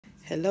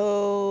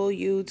Hello,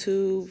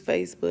 YouTube,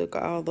 Facebook,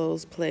 all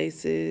those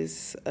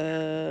places.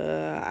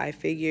 I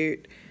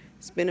figured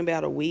it's been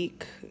about a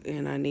week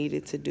and I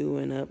needed to do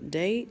an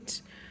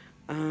update.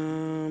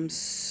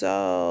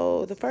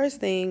 So the first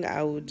thing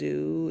I will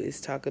do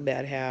is talk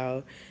about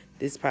how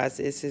this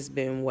process has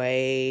been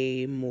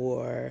way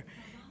more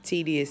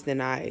tedious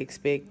than I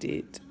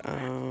expected.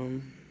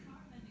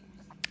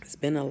 It's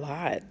been a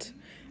lot.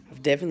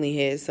 I've definitely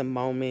had some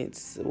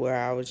moments where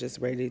I was just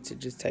ready to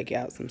just take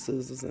out some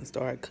scissors and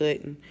start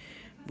cutting,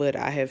 but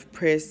I have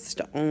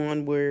pressed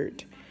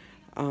onward.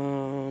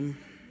 Um,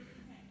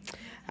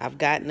 I've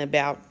gotten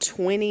about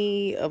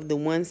 20 of the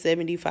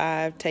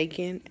 175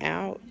 taken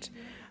out.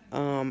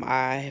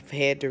 I have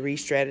had to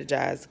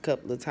re-strategize a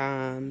couple of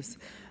times.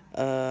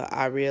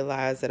 I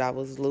realized that I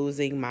was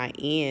losing my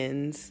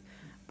ends,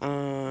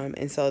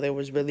 and so there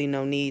was really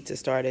no need to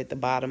start at the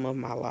bottom of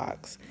my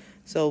locks.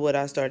 So what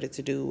I started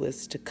to do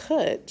was to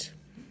cut,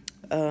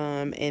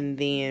 and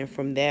then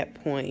from that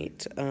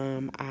point,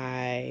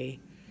 I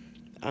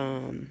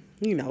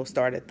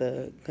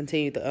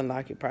continued the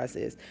unlocking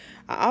process.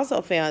 I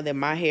also found that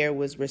my hair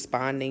was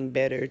responding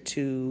better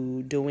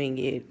to doing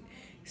it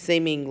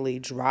seemingly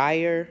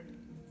drier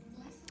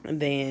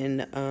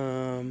than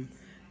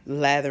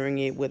lathering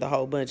it with a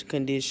whole bunch of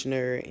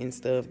conditioner and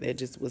stuff that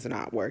just was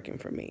not working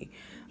for me.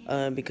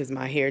 Because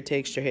my hair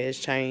texture has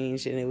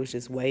changed and it was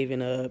just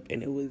waving up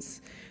and it was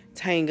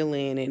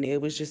tangling and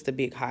it was just a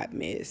big hot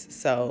mess.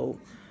 So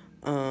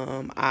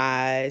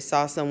I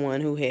saw someone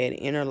who had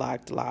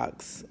interlocked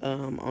locks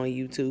on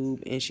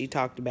YouTube, and she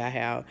talked about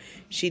how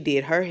she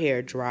did her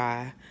hair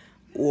dry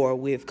or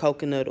with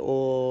coconut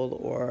oil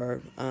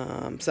or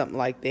something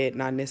like that,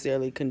 not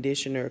necessarily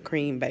conditioner or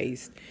cream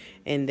based,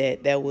 and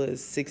that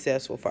was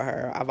successful for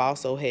her. I've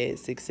also had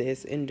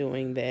success in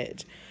doing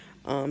that.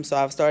 So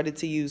I've started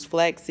to use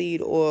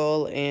flaxseed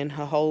oil and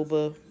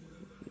jojoba,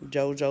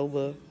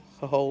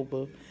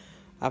 jojoba.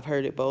 I've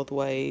heard it both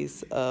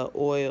ways,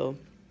 oil,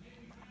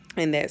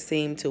 and that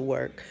seemed to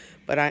work.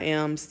 But I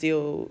am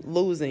still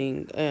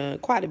losing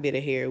quite a bit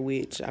of hair,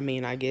 which, I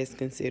mean, I guess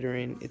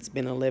considering it's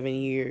been 11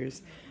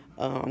 years,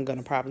 I'm going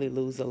to probably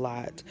lose a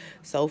lot.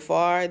 So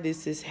far,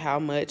 this is how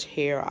much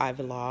hair I've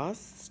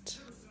lost.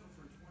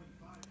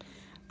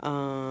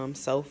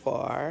 So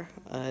far,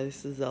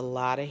 this is a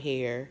lot of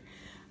hair.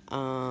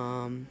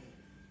 And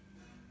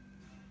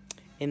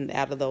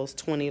out of those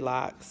 20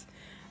 locks.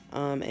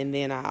 And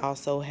then I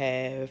also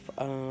have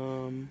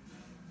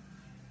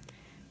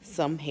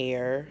some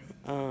hair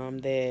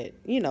that,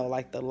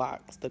 like the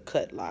locks, the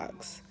cut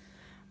locks.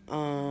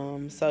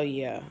 So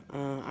yeah,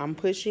 I'm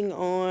pushing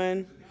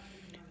on.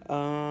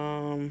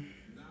 My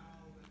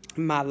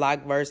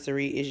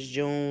lockversary is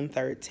June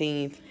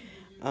 13th.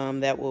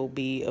 That will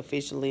be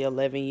officially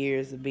 11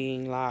 years of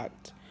being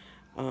locked.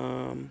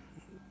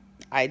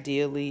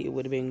 Ideally, it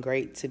would have been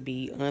great to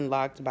be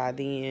unlocked by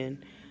then,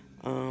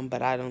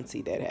 but I don't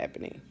see that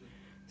happening.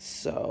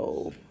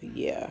 So,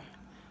 yeah.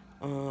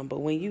 But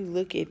when you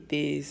look at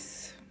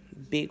this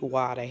big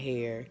wad of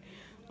hair,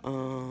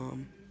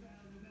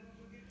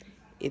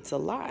 it's a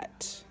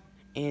lot.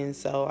 And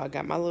so I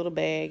got my little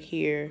bag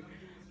here.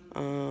 I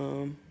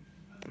don't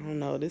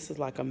know, this is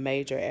like a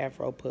major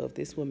afro puff.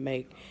 This would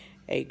make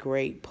a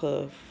great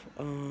puff.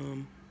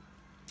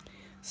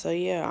 So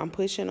yeah, I'm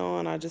pushing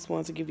on. I just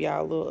want to give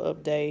y'all a little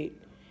update.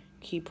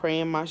 Keep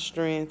praying my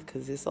strength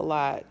because it's a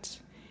lot.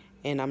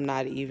 And I'm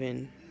not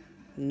even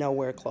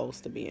nowhere close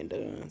to being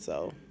done.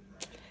 So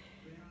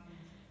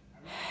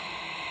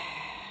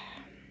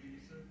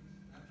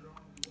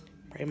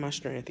pray my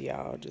strength,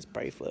 y'all. Just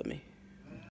pray for me.